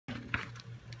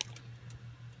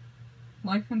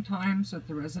Life and Times at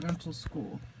the Residential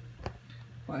School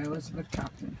by Elizabeth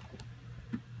Captain.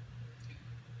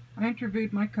 I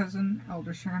interviewed my cousin,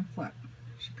 Elder Sharon Flett.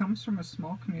 She comes from a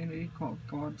small community called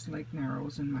God's Lake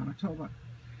Narrows in Manitoba.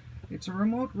 It's a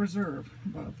remote reserve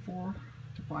about 400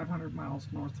 to 500 miles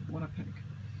north of Winnipeg.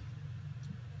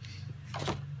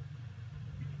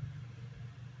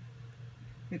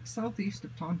 It's southeast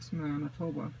of Thompson,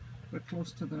 Manitoba, but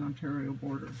close to the Ontario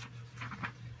border.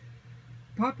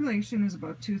 The population is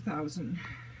about 2,000.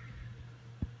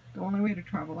 The only way to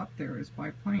travel up there is by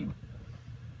plane.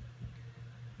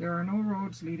 There are no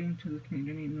roads leading to the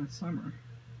community in the summer,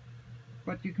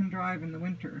 but you can drive in the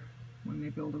winter when they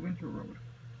build a winter road.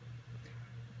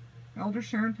 Elder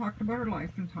Sharon talked about her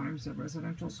life and times at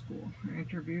residential school. I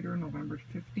interviewed her November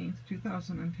 15,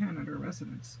 2010 at her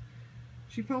residence.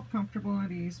 She felt comfortable and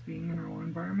at ease being in her own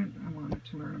environment and wanted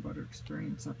to learn about her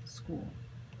experience at the school.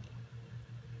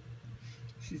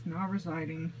 She's now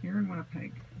residing here in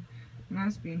Winnipeg and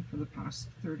has been for the past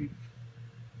 30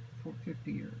 to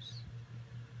 50 years.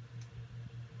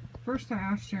 First I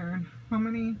asked Sharon how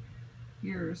many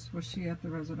years was she at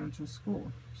the residential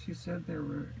school. She said there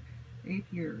were 8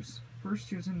 years. First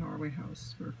she was in Norway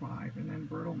House for 5 and then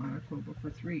Birtle, Manitoba for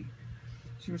 3.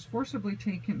 She was forcibly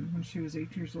taken when she was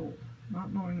 8 years old,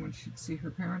 not knowing when she'd see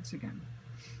her parents again.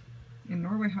 In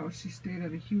Norway House, she stayed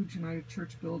at a huge United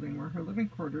Church building where her living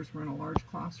quarters were in a large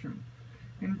classroom.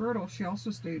 In Birtle, she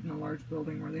also stayed in a large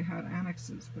building where they had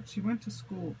annexes, but she went to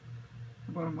school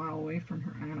about a mile away from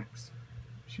her annex.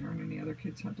 Sharon and the other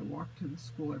kids had to walk to the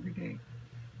school every day.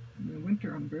 In the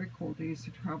winter, on very cold days,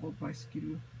 they traveled by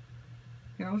skidoo.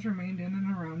 They always remained in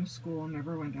and around the school and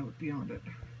never went out beyond it.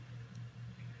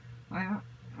 I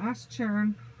asked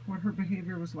Sharon what her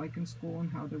behavior was like in school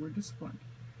and how they were disciplined.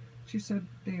 She said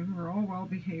they were all well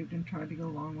behaved and tried to get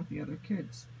along with the other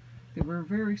kids. There were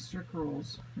very strict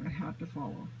rules I had to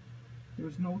follow. There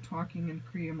was no talking in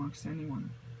Cree amongst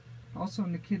anyone. Also,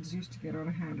 when the kids used to get out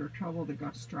of hand or trouble, they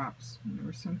got straps and they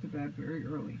were sent to bed very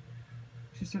early.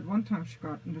 She said one time she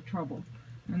got into trouble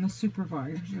and the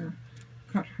supervisor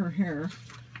cut her hair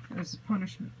as a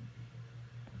punishment.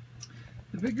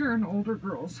 The bigger and older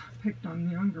girls picked on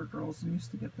the younger girls and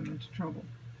used to get them into trouble.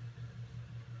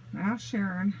 I asked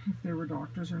Sharon if there were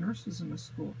doctors or nurses in the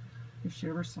school, if she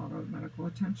ever sought out medical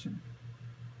attention.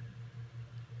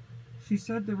 She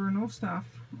said there were no staff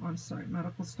on site,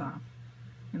 medical staff,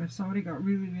 and if somebody got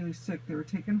really sick, they were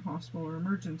taken to hospital or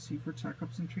emergency for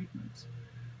checkups and treatments.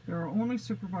 There were only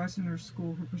supervisors in her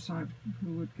school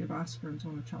who would give aspirins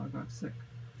when a child got sick.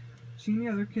 She and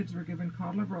the other kids were given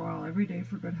cod liver oil every day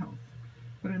for good health,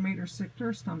 but it made her sick to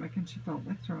her stomach and she felt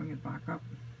like throwing it back up.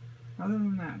 Other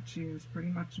than that, she was pretty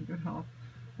much in good health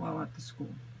while at the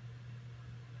school.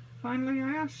 Finally,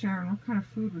 I asked Sharon what kind of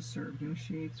food was served and if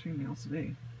she ate 3 meals a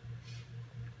day.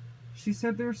 She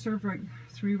said they were served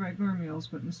 3 regular meals,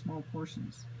 but in small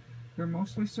portions. They were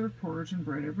mostly served porridge and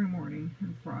bread every morning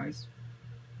and fries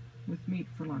with meat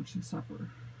for lunch and supper.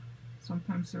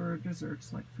 Sometimes there were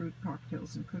desserts like fruit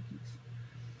cocktails and cookies.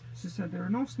 She said there were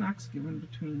no snacks given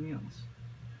between meals.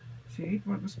 She ate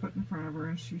what was put in front of her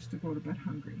and she used to go to bed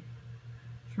hungry.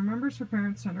 She remembers her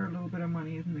parents sent her a little bit of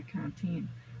money in the canteen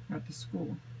at the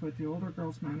school, but the older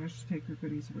girls managed to take her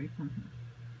goodies away from her.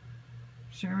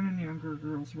 Sharon and the younger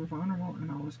girls were vulnerable and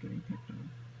always getting picked on.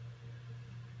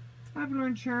 I've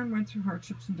learned Sharon went through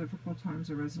hardships and difficult times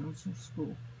at residential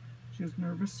school. She was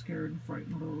nervous, scared, and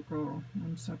frightened little girl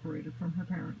when separated from her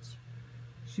parents.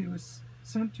 She was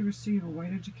sent to receive a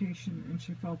white education and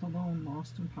she felt alone,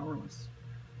 lost, and powerless.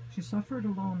 She suffered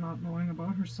alone, not knowing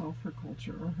about herself, her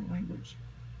culture, or her language.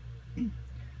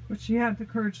 But she had the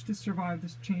courage to survive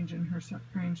this change in her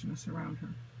strangeness around her.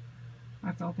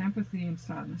 I felt empathy and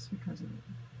sadness because of it.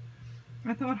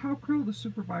 I thought how cruel the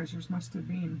supervisors must have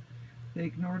been. They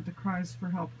ignored the cries for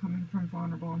help coming from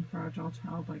vulnerable and fragile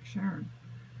child like Sharon.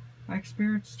 I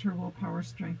experienced her willpower,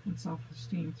 strength, and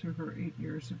self-esteem through her 8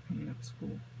 years of pain at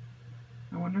school.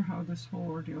 I wonder how this whole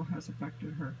ordeal has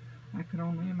affected her. I could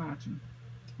only imagine.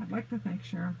 I'd like to thank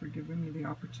Sharon for giving me the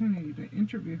opportunity to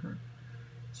interview her.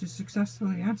 She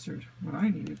successfully answered what I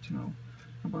needed to know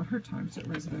about her times at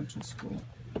residential school.